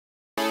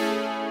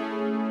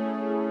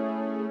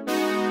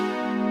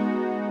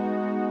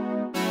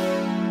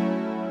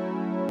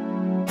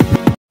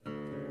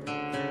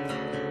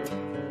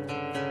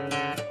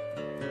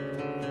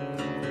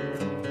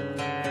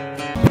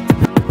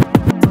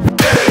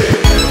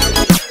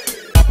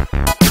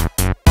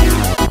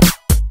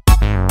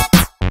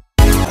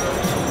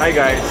Hi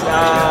guys,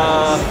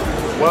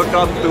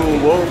 welcome to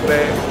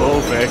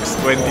WOFEX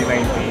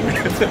 2019.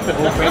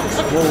 WOFEX?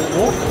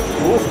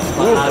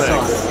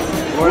 WOFEX?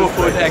 World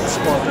Food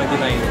Expo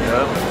 2019.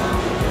 Yep.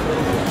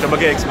 Siya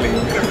mag-explain.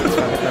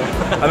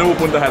 Ano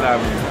pupuntahan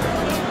namin?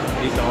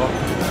 Dito?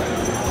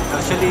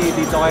 Actually,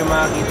 dito kayo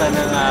makakita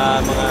ng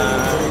mga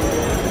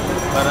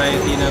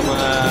variety ng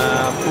mga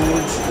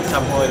foods.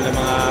 Example, ng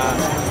mga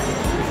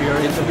if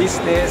you're into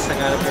business,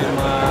 naghanap kayo ng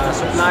mga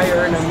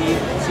supplier ng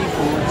meat,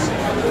 seafoods,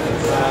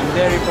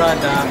 dairy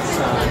products,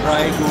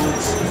 dry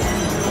goods,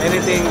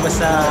 anything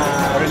basta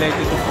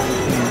related to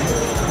food.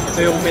 Ito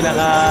yung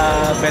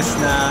pinaka-best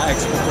na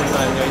expo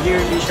puntahan nyo.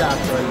 Yearly siya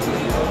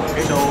actually.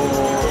 So,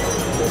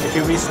 if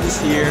you wish this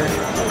year,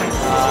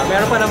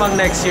 meron pa namang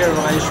next year,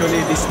 mga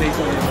usually this date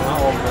ko yung mga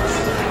August.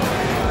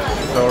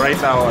 So right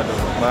now,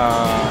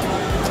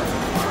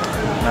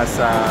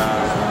 nasa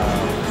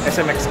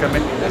SMX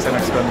kami,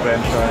 SMX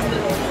Convention.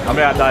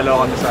 Mamaya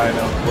dalaw kami sa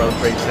World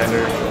Trade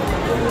Center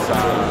sa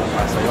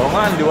Pasay. Oo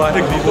nga,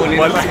 liwanag dito.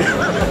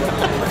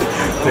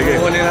 Sige.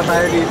 Muli na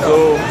tayo dito.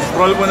 So,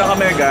 scroll muna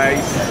kami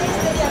guys.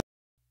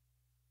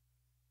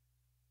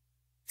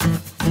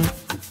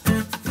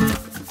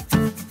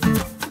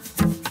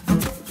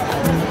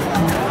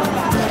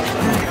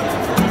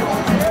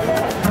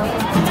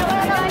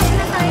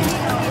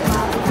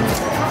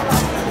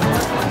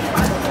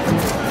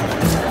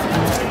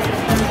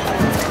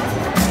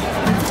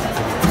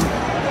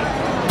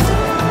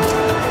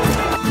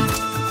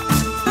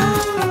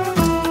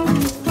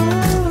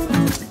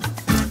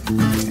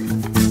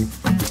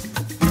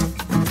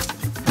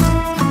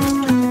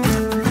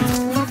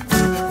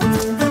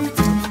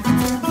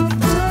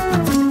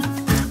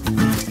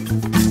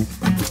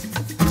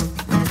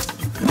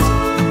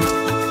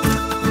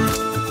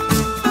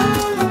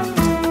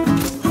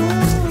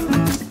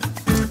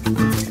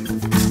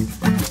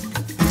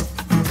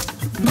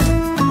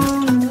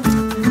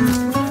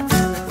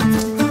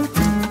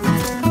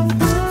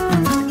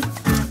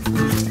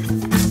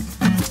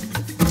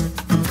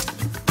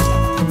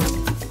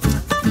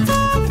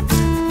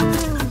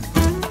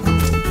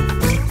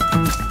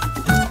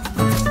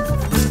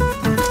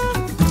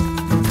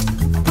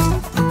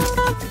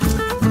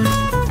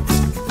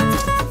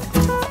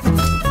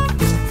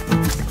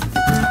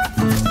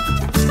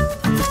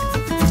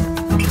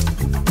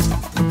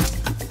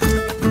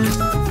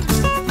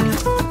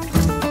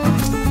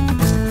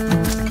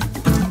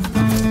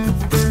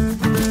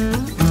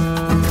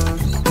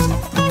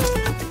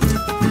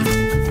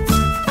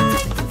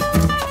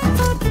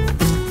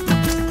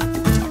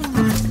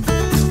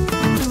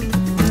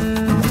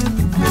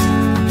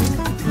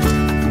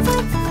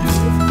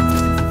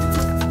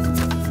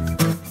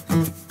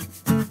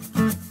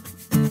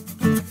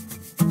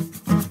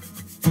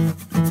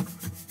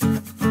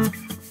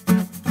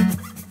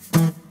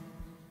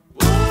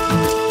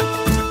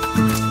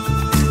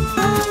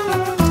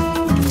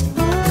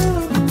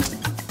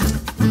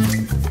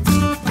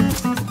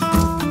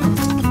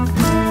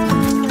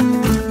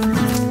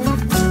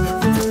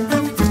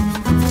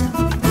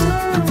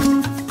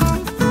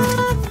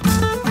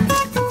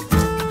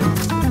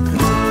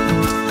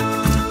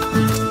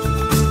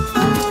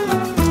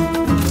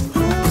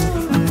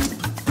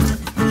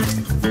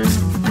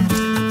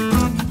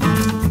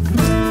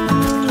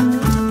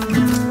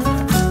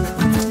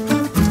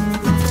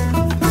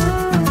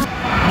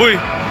 Boy,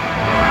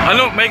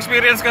 may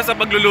experience ka sa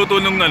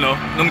pagluluto nung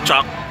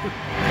chuck?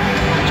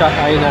 Chuck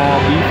ay na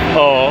beef?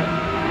 Oo.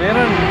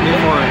 Meron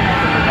before.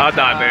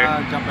 Dati?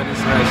 Japanese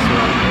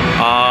restaurant.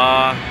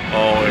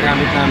 Okay.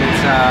 Gamit namin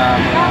sa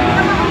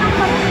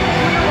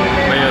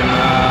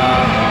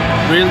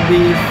grilled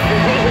beef.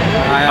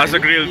 Sa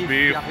grilled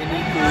beef?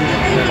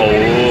 Yakiniku.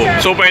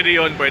 So pwede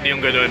yung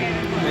ganun?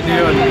 Pwede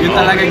yun. Yun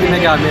talaga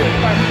ginagamit.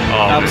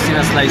 Tapos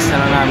sinaslice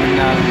na lang namin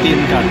ng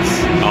thin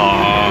cuts.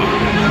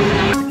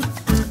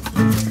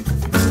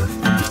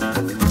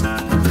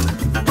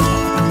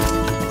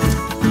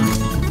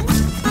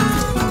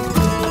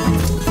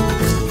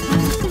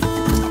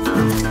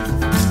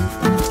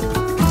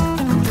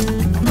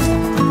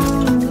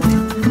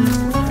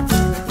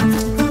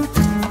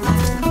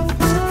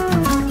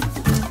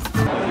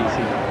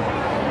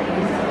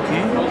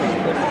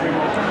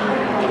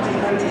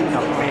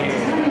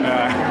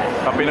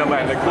 Kape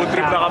naman. Nag-food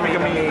trip na kami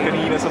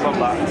kanina sa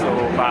baba. So,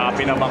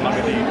 makakape naman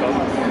kami dito.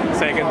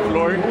 Second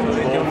floor,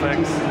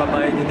 WOFEX.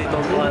 Babayan nyo dito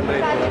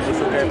 200.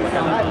 Gusto kayo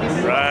pagkalabas.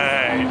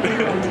 Right.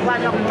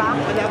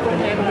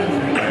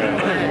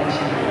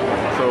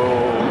 So,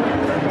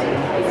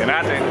 yun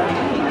natin.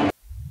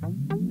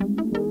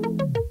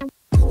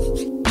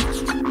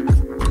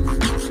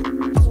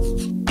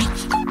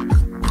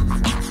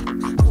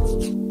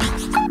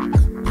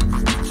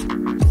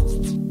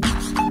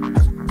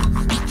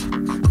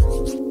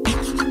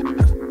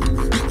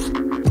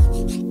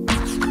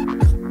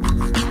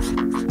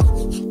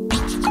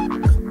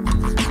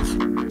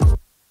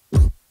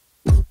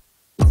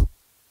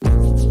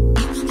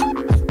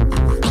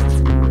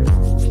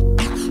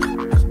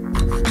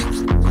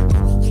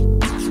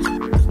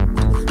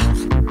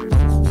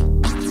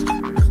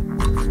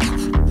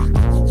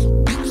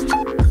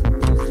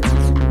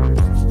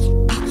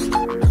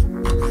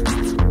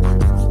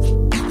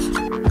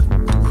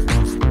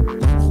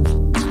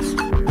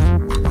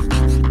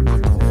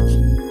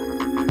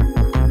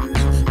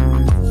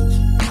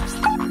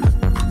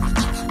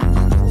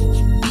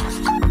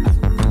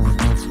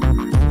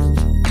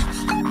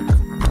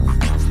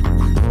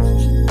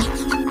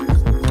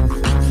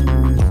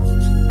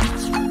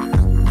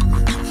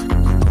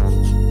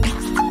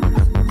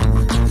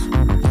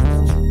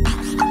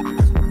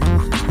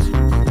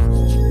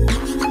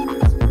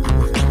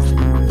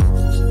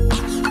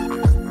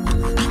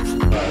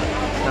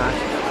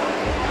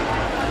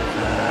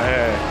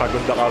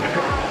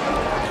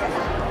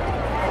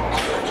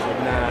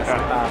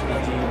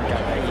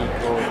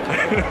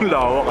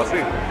 Lawa kasi.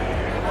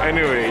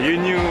 Anyway,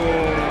 yun yung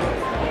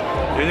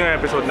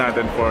episode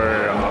natin for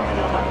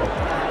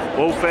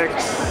WOFEX.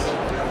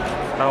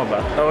 Tama ba?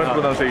 Tama yung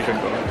pronunciation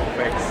ko.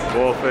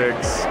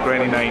 WOFEX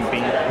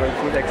 2019. World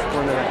Food Expo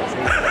na lang kasi.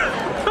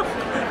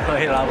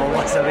 Mahirapan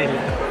mo sarili.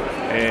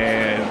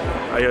 And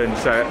ayun,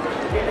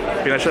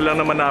 pinasyal lang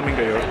naman namin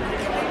kayo.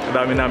 Ang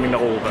dami namin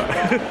nakuha.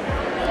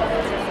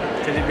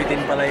 Actually,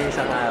 bitin pala yung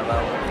isang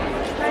araw.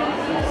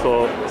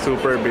 So,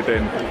 super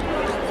bitin.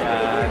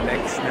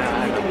 Next na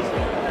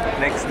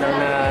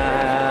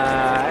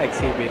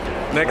exhibit.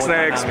 Next na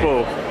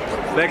expo.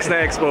 Next na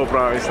expo,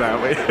 promise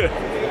namin.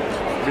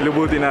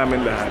 Bilubuti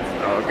namin lahat.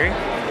 Okay?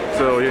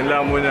 So, yun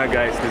lang muna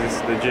guys. This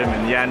is the Jim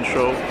and Yan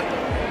show.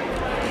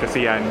 Siya si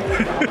Yan.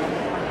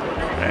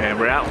 And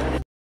we're out.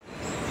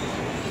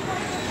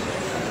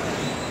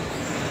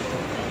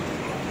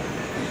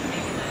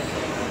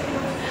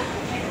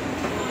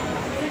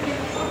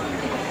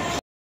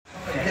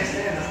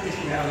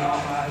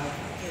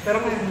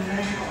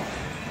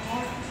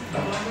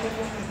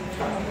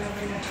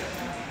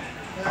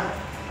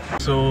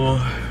 So,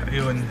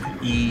 ayun,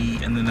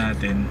 ano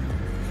natin.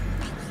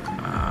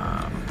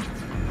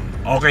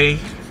 Okay,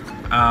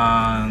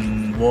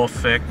 ang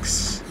WOFEX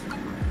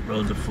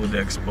World of Food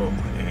Expo,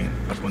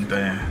 papunta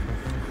na.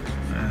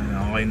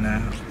 Okay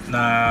na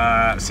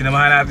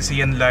sinamahan natin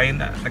si Yanlai.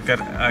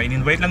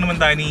 In-invite lang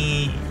naman tayo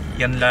ni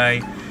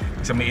Yanlai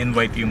kasi may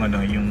invite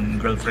yung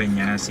girlfriend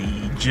niya,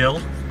 si Jill.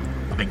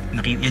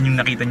 Yan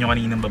yung nakita nyo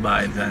kaninang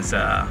babae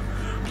sa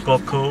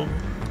Coco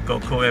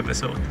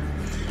episode,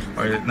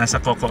 or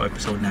nasa Coco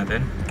episode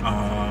natin.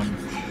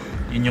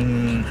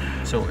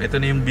 So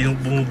ito na yung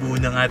bumubuo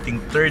ng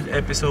ating third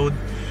episode.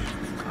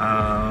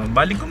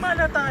 Balik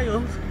gumala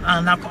tayo.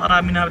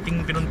 Napakarami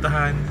nating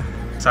pinuntahan.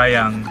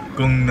 Sayang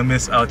kung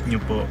na-miss out nyo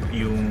po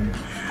yung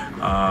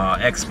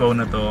expo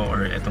na to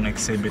or itong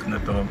exhibit na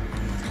to.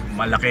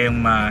 Malaki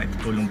yung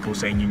matutulong po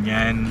sa inyo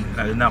niyan,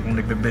 lalo na kung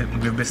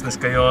magbe-business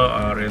kayo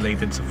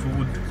related sa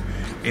food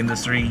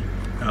industry.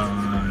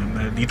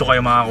 Dito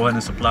kayo makakuha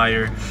ng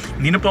supplier.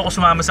 Hindi na po ako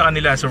sumama sa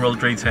kanila sa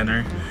World Trade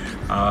Center.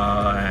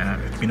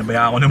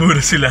 Pinabayaan ko na muna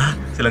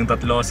silang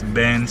tatlo, si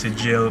Ben, si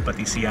Jill,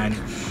 pati si Yan.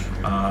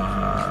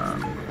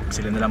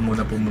 Sila na lang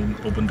muna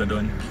pupunta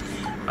doon.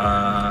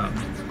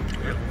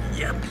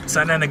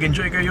 Sana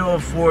nag-enjoy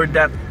kayo for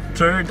that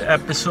third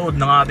episode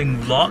ng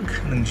ating vlog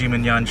ng Jim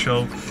and Yan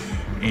Show.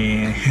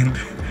 And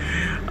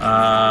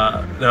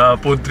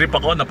food trip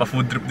ako,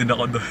 napa-food trip din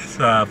ako doon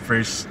sa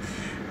first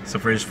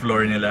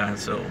floor nila.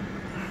 So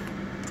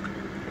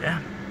yeah,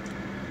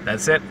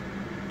 that's it.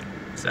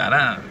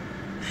 Sana.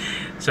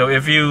 So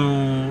if you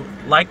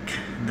like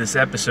this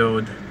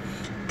episode,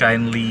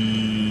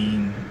 kindly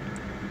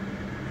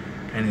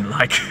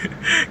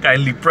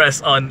press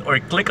on or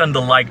click on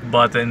the like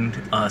button,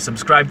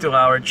 subscribe to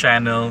our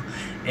channel,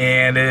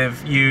 and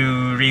if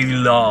you really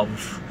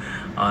love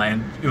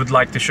and you would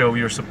like to show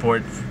your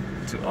support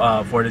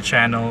for the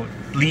channel,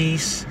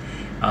 please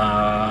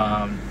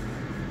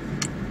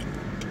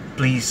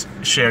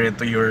share it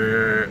to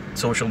your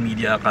social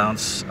media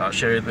accounts,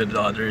 share it with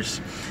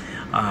others.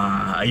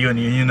 Yun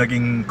yung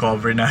naging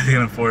cover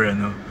natin for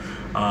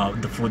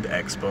the Food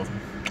Expo.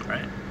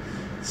 Alright,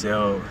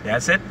 so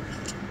that's it.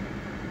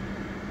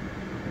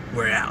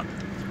 We're out.